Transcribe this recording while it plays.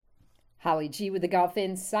Holly G with the Golf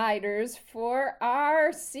Insiders for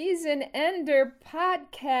our season ender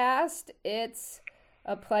podcast. It's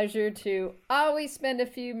a pleasure to always spend a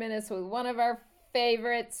few minutes with one of our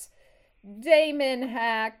favorites, Damon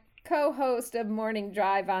Hack, co-host of Morning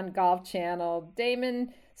Drive on Golf Channel.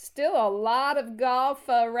 Damon, still a lot of golf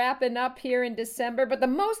wrapping up here in December, but the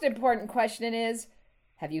most important question is,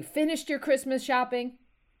 have you finished your Christmas shopping?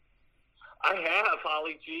 I have,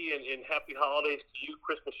 Holly G, and happy holidays to you.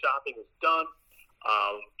 Christmas shopping is done,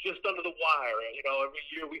 just under the wire. You know, every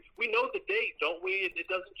year we know the date, don't we? It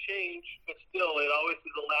doesn't change, but still, it always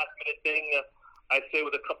is a last-minute thing. I'd say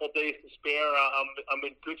with a couple days to spare, I'm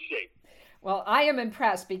in good shape. Well, I am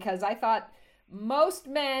impressed because I thought most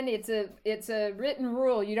men, it's a written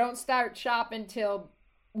rule. You don't start shopping till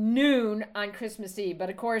noon on Christmas Eve. But,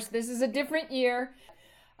 of course, this is a different year.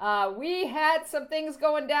 We had some things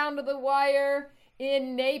going down to the wire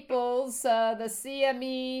in Naples, the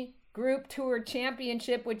CME Group Tour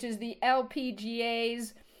Championship, which is the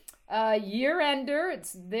LPGA's year-ender.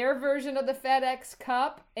 It's their version of the FedEx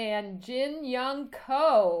Cup, and Jin Young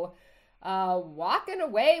Ko walking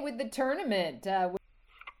away with the tournament.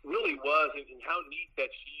 Really was, and how neat that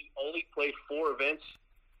she only played 4 events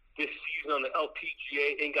this season on the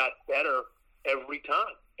LPGA and got better every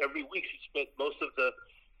time. Every week she spent most of the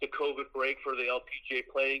COVID break for the LPGA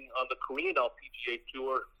playing on the Korean LPGA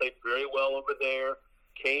Tour, played very well over there,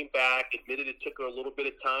 came back, admitted it took her a little bit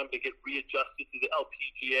of time to get readjusted to the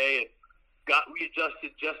LPGA, and got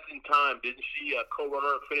readjusted just in time, didn't she? A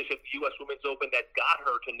co-runner finish at the U.S. Women's Open that got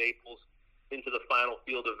her to Naples into the final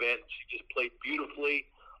field event. She just played beautifully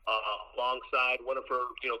alongside one of her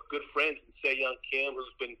good friends, Se-Young Kim, who's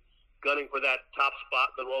been gunning for that top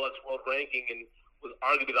spot in the Rolex World Ranking and was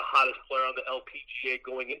arguably the hottest player on the LPGA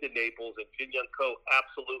going into Naples, and Jin Young Ko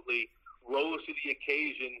absolutely rose to the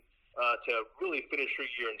occasion to really finish her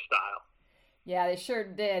year in style. Yeah, they sure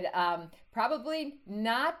did. Probably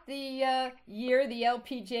not the year the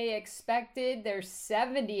LPGA expected, their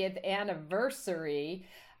 70th anniversary,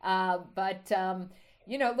 but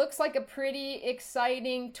looks like a pretty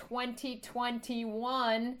exciting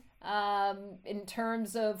 2021 in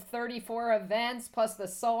terms of 34 events plus the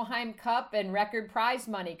Solheim Cup and record prize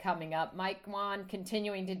money coming up. Mike Whan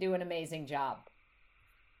continuing to do an amazing job.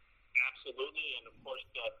 Absolutely, and of course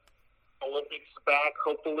the Olympics back.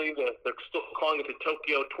 Hopefully, they're still calling it the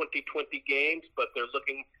Tokyo 2020 Games, but they're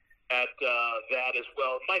looking at that as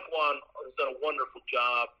well. Mike Whan has done a wonderful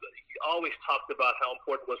job. He always talked about how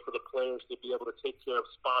important it was for the players to be able to take care of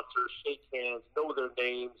sponsors, shake hands, know their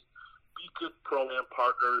names, be good program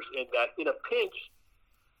partners, and that in a pinch,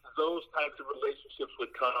 those types of relationships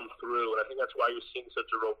would come through. And I think that's why you're seeing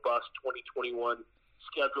such a robust 2021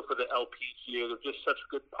 schedule for the LPGA. They're just such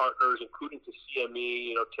good partners, including to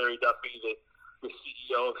CME. Terry Duffy, the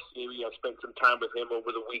CEO of CME. I spent some time with him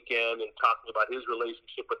over the weekend and talking about his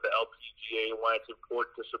relationship with the LPGA and why it's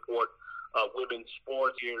important to support women's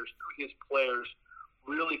sports here through his players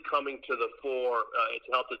really coming to the fore to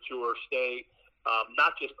help the tour stay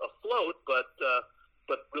not just afloat, but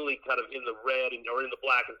really kind of in the red or in the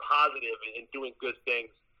black and positive and doing good things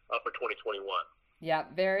for 2021. Yeah,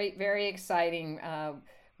 very, very exciting.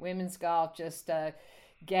 Women's golf just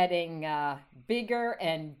getting bigger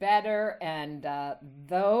and better, and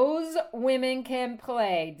those women can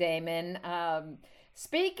play, Damon.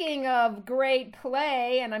 Speaking of great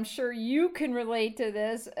play, and I'm sure you can relate to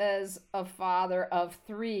this as a father of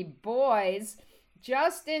 3 boys,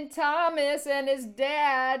 Justin Thomas and his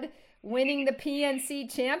dad winning the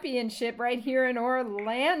PNC Championship right here in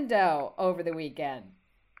Orlando over the weekend.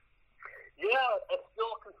 Yeah, I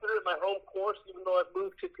still consider it my home course, even though I've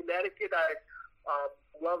moved to Connecticut. I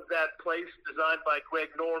love that place, designed by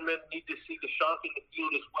Greg Norman. Need to see the shot in the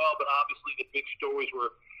field as well, but obviously the big stories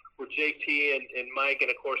were JT and Mike,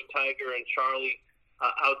 and of course Tiger and Charlie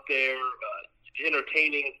out there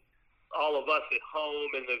entertaining all of us at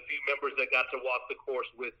home and the few members that got to walk the course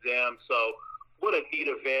with them. So what a neat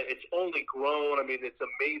event. It's only grown. I mean, it's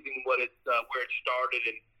amazing where it started,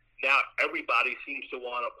 and now everybody seems to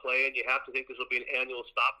want to play, and you have to think this will be an annual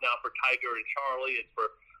stop now for Tiger and Charlie and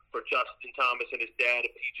for Justin Thomas and his dad,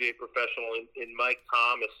 a PGA professional, in Mike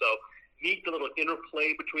Thomas. So neat the little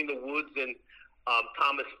interplay between the Woods and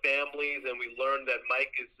Thomas families, and we learned that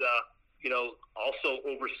Mike is also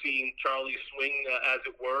overseeing Charlie's swing, as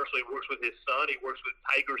it were. So he works with his son. He works with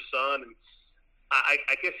Tiger's son. And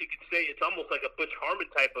I guess you could say it's almost like a Butch Harmon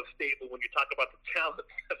type of stable when you talk about the talent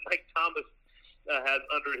that Mike Thomas has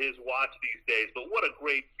under his watch these days. But what a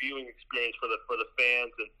great viewing experience for the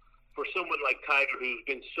fans, and for someone like Tiger, who's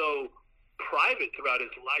been so private throughout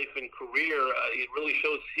his life and career, it really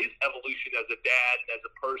shows his evolution as a dad and as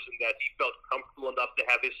a person, that he felt comfortable enough to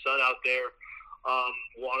have his son out there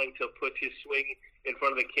wanting to put his swing in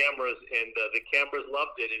front of the cameras, and the cameras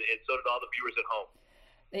loved it, and so did all the viewers at home.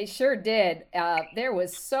 They sure did. There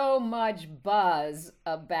was so much buzz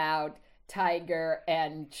about Tiger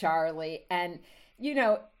and Charlie, and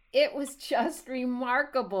it was just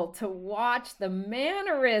remarkable to watch the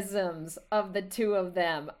mannerisms of the two of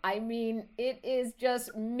them. I mean, it is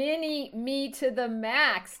just mini me to the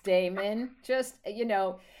max, Damon. Just,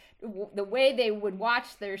 the way they would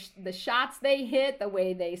watch the shots they hit, the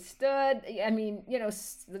way they stood. I mean,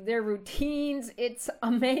 their routines. It's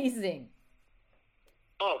amazing.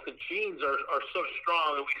 Oh, the genes are so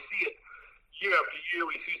strong, and we see it year after year.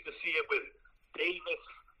 We used to see it with Davis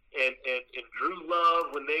and Drew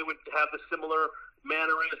Love when they would have the similar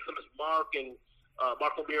mannerisms, Mark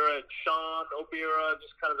O'Meara and Sean O'Meara,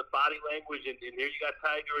 just kind of the body language, and here you got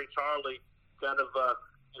Tiger and Charlie kind of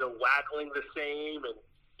waggling the same, and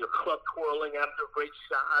club twirling after great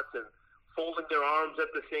shots, and folding their arms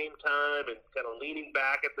at the same time, and kind of leaning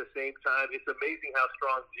back at the same time. It's amazing how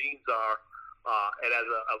strong genes are. And as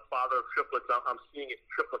a father of triplets, I'm seeing it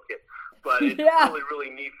triplicate. But it's really,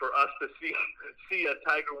 really neat for us to see a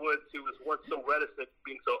Tiger Woods who was once so reticent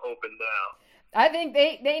being so open now. I think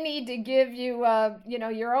they need to give you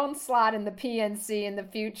your own slot in the PNC in the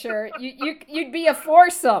future. You'd be a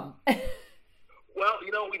foursome. Well,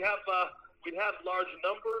 we'd have large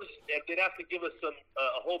numbers, and they'd have to give us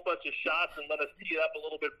a whole bunch of shots and let us tee it up a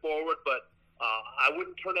little bit forward. But I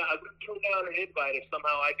wouldn't turn down an invite if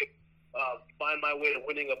somehow I could find my way to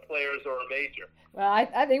winning a Players or a major. Well,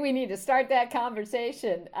 I think we need to start that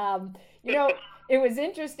conversation. It was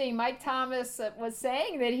interesting. Mike Thomas was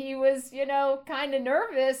saying that he was, kind of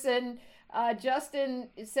nervous, and Justin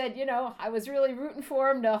said, I was really rooting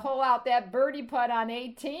for him to hole out that birdie putt on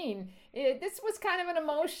 18. This was kind of an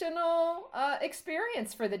emotional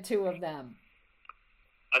experience for the two of them.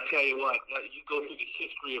 I tell you what, you go through the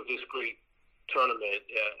history of this great tournament,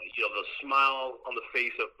 the smile on the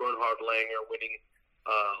face of Bernhard Langer winning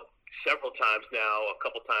several times now, a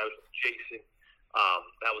couple times with Jason.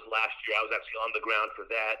 That was last year. I was actually on the ground for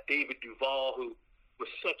that. David Duval, who was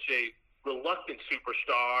such a reluctant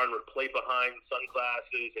superstar and would play behind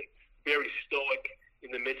sunglasses and very stoic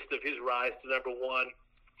in the midst of his rise to number one,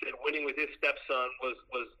 said winning with his stepson was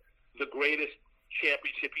the greatest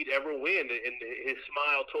championship he'd ever win, and his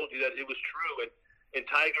smile told you that it was true. And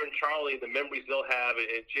Tiger and Charlie, the memories they'll have,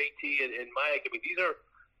 and JT and Mike. I mean,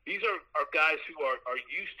 these are guys who are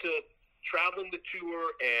used to traveling the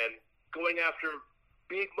tour and going after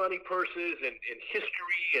big money purses and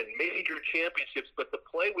history and major championships. But to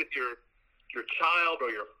play with your child or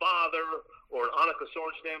your father, or in Annika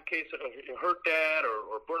Sorenstam case, her dad,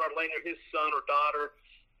 or Bernhard Langer, his son or daughter,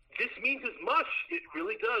 this means as much. It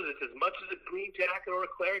really does. It's as much as a green jacket or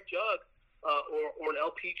a claret jug. Or an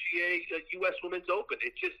LPGA U.S. Women's Open.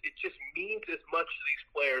 It just means as much to these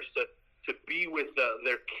players to be with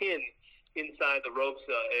their kin inside the ropes.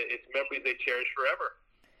 It's memories they cherish forever.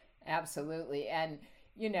 Absolutely, and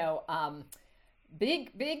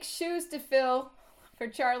big shoes to fill for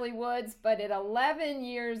Charlie Woods. But at 11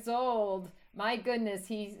 years old, my goodness,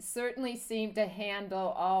 he certainly seemed to handle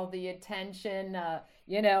all the attention.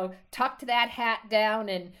 Tucked that hat down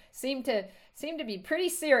and seemed to be pretty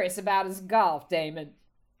serious about his golf, Damon.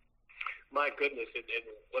 My goodness, and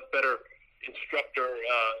what better instructor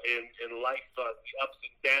in life, the ups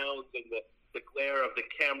and downs and the glare of the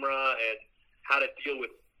camera, and how to deal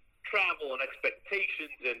with travel and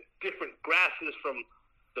expectations and different grasses from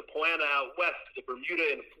the Poana out west to the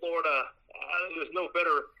Bermuda in Florida. There's no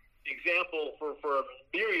better example for a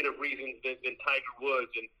myriad of reasons than Tiger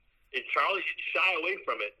Woods, and Charlie didn't shy away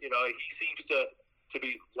from it. He seems to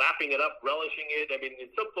be lapping it up, relishing it. I mean, and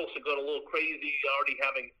some folks are going a little crazy, already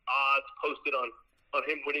having odds posted on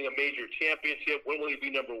him winning a major championship. When will he be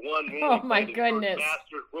number one? Oh, my goodness.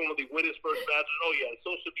 When will he win his first Masters? Oh, yeah,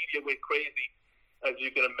 social media went crazy, as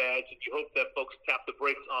you can imagine. You hope that folks tap the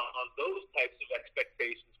brakes on those types of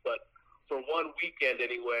expectations. But for one weekend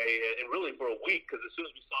anyway, and really for a week, because as soon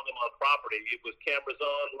as we saw them on property, it was cameras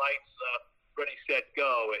on, lights ready, set,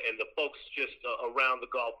 go, and the folks just around the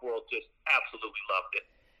golf world just absolutely loved it.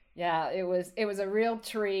 Yeah, it was a real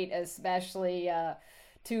treat, especially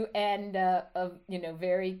to end a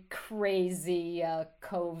very crazy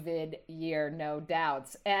COVID year, no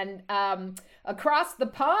doubts. And across the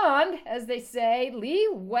pond, as they say, Lee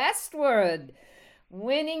Westwood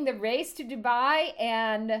winning the Race to Dubai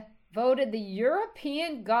and voted the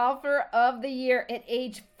European Golfer of the Year at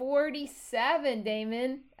age 47,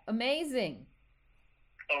 Damon. Amazing.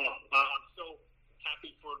 I'm so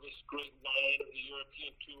happy for this great line of the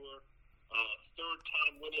European Tour. Third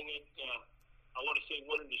time winning it. I want to say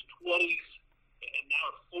winning his 20s, and now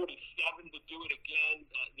at 47 to do it again.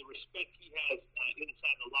 The respect he has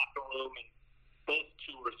inside the locker room and both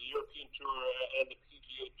tours, the European Tour and the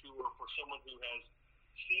PGA Tour, for someone who has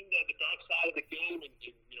seen the dark side of the game and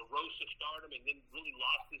rose to stardom and then really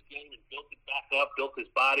lost his game and built it back up, built his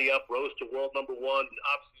body up, rose to world number one. And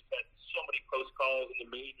obviously, he's had so many close calls in the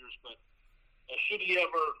majors, but should he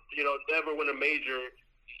ever, never win a major,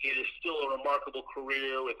 it is still a remarkable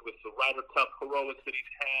career with the Ryder Cup heroics that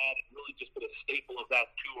he's had, and really just been a staple of that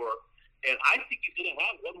tour. And I think he's going to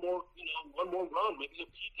have one more run, maybe a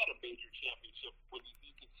peak at a major championship. When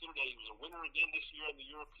you consider that he was a winner again this year on the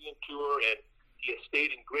European Tour, and he has stayed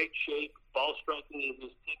in great shape, ball striking is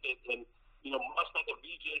his ticket, and much like a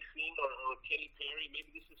VJ Singh or Kenny Perry,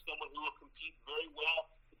 maybe this is someone who will compete very well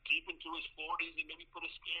deep into his 40s and maybe put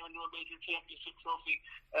a scare into a major championship trophy,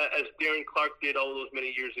 as Darren Clark did all those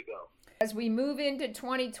many years ago. As we move into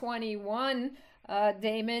 2021,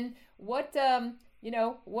 Damon, what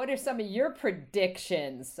are some of your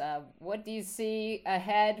predictions? What do you see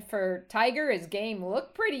ahead for Tiger? His game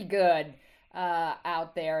looked pretty good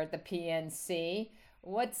out there at the PNC.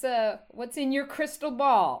 What's in your crystal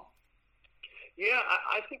ball? Yeah,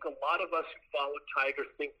 I think a lot of us who follow Tiger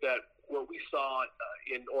think that what we saw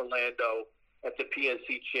in Orlando at the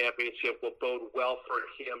PNC Championship will bode well for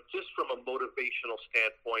him just from a motivational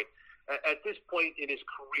standpoint. At this point in his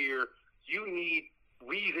career, you need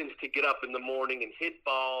reasons to get up in the morning and hit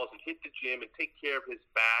balls and hit the gym and take care of his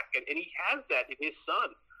back. And he has that in his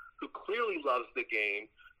son, who clearly loves the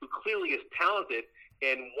game, who clearly is talented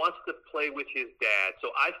and wants to play with his dad.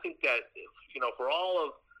 So I think that, for all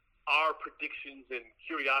of our predictions and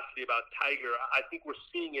curiosity about Tiger, I think we're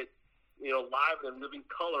seeing it, live and living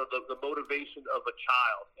color, the motivation of a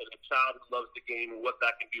child, and a child who loves the game and what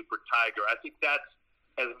that can do for Tiger. I think that's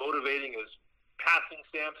as motivating as passing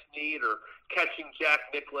Sam Snead or catching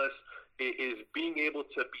Jack Nicklaus, is being able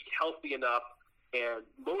to be healthy enough and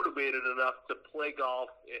motivated enough to play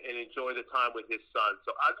golf and enjoy the time with his son.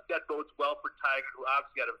 So I think that bodes well for Tiger, who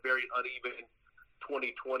obviously had a very uneven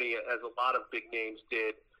 2020, as a lot of big names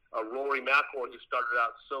did. Rory McIlroy, who started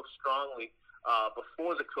out so strongly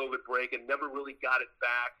before the COVID break and never really got it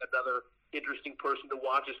back. Another interesting person to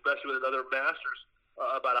watch, especially with another Masters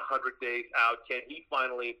about 100 days out. Can he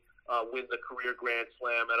finally win the career Grand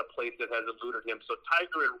Slam at a place that has eluded him? So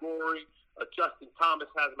Tiger and Rory, Justin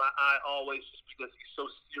Thomas has my eye always, just because he's so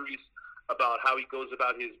serious about how he goes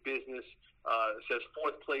about his business. It says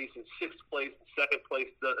fourth place and sixth place and second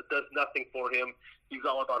place does nothing for him. He's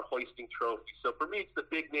all about hoisting trophies. So for me, it's the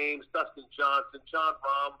big names: Dustin Johnson, Jon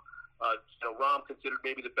Rahm. Rahm considered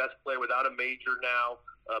maybe the best player without a major now.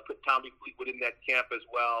 Put Tommy Fleetwood in that camp as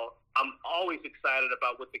well. I'm always excited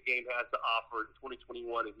about what the game has to offer.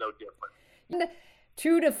 2021 is no different.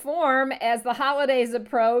 True to form, as the holidays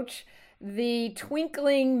approach, the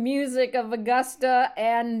twinkling music of Augusta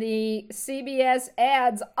and the CBS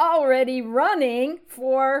ads already running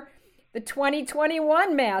for the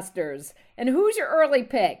 2021 Masters. And who's your early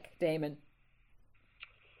pick, Damon?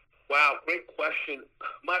 Wow, great question.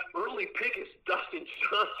 My early pick is Dustin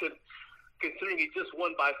Johnson, considering he just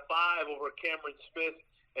won by 5 over Cameron Smith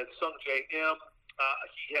and Sung Jae Im.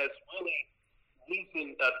 He has really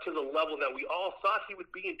risen to the level that we all thought he would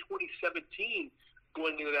be in 2017,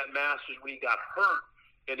 going into that Masters when he got hurt,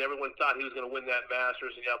 and everyone thought he was going to win that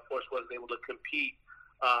Masters, and of course wasn't able to compete.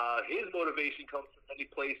 His motivation comes from many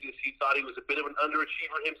places. He thought he was a bit of an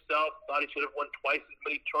underachiever himself, thought he should have won twice as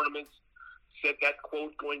many tournaments, said that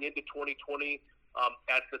quote going into 2020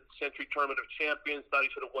 at the Century Tournament of Champions, thought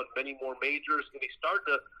he should have won many more majors, and he started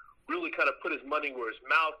to really kind of put his money where his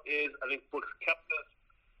mouth is. I think Brooks Koepka's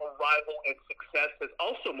arrival and success has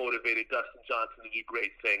also motivated Dustin Johnson to do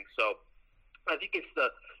great things. So I think it's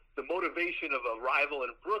the motivation of a rival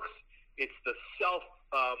in Brooks. It's the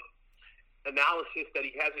analysis that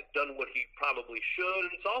he hasn't done what he probably should.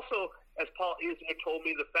 And it's also, as Paul Isner told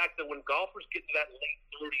me, the fact that when golfers get to that late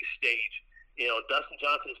 30s stage, Dustin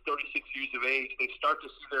Johnson is 36 years of age, they start to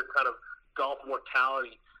see their kind of golf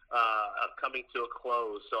mortality coming to a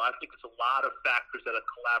close. So I think it's a lot of factors that have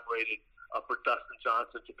collaborated for Dustin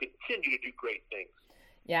Johnson to continue to do great things.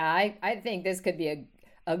 Yeah, I think this could be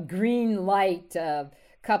a green light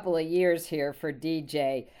couple of years here for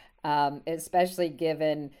DJ, especially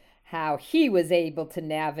given how he was able to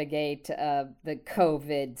navigate the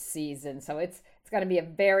COVID season. So it's going to be a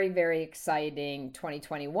very, very exciting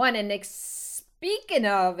 2021. And speaking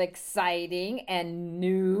of exciting and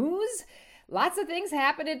news, lots of things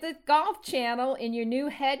happen at the Golf Channel in your new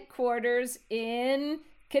headquarters in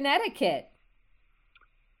Connecticut?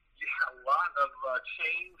 Yeah, a lot of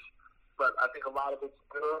change, but I think a lot of it's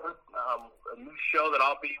good. A new show that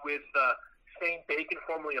I'll be with Shane Bacon,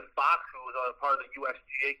 formerly of Fox, who was on a part of the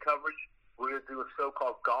USGA coverage. We're going to do a show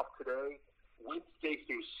called Golf Today, Wednesday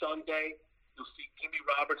through Sunday. You'll see Jimmy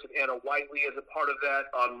Roberts and Anna Whiteley as a part of that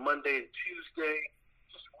on Monday and Tuesday.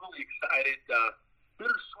 Just really excited.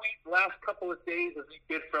 Bittersweet last couple of days as we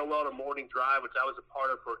bid farewell to Morning Drive, which I was a part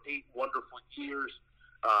of for 8 wonderful years.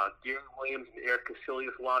 Gary Williams and Eric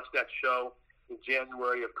Casillas launched that show in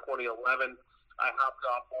January of 2011. I hopped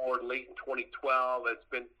on board late in 2012. It's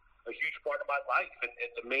been a huge part of my life and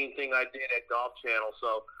the main thing I did at Golf Channel.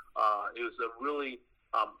 So it was a really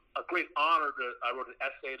a great honor. I wrote an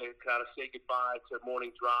essay to kind of say goodbye to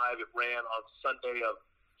Morning Drive. It ran on Sunday of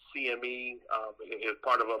CME. It was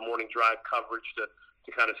part of a Morning Drive coverage to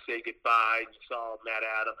kind of say goodbye. You saw Matt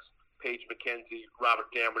Adams, Paige McKenzie,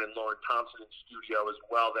 Robert Dameron, and Lauren Thompson in studio as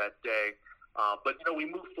well that day. But, we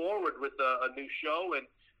moved forward with a new show and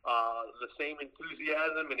the same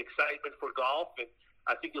enthusiasm and excitement for golf. And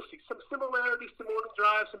I think you'll see some similarities to Morning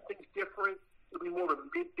Drive, some things different. It'll be more of a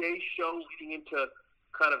midday show leading into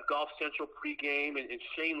kind of Golf Central pregame. And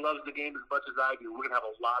Shane loves the game as much as I do. We're going to have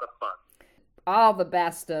a lot of fun. All the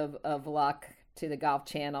best of luck to the Golf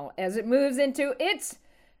Channel as it moves into its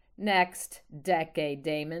next decade,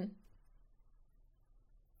 Damon.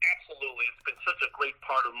 Absolutely. It's been such a great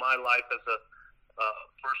part of my life as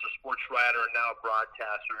first a sports writer and now a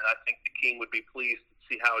broadcaster. And I think the King would be pleased to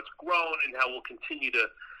see how it's grown and how we'll continue to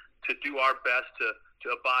do our best to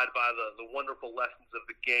abide by the wonderful lessons of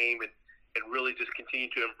the game and really just continue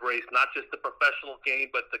to embrace not just the professional game,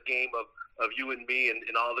 but the game of you and me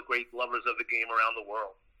and all the great lovers of the game around the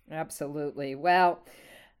world. Absolutely. Well,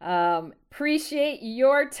 appreciate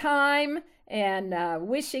your time and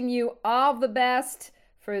wishing you all the best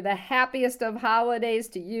for the happiest of holidays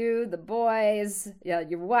to you, the boys,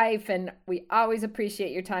 your wife, and we always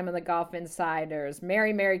appreciate your time on the Golf Insiders.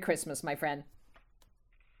 Merry Christmas, my friend.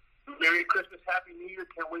 Merry Christmas, Happy New Year.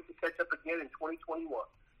 Can't wait to catch up again in 2021.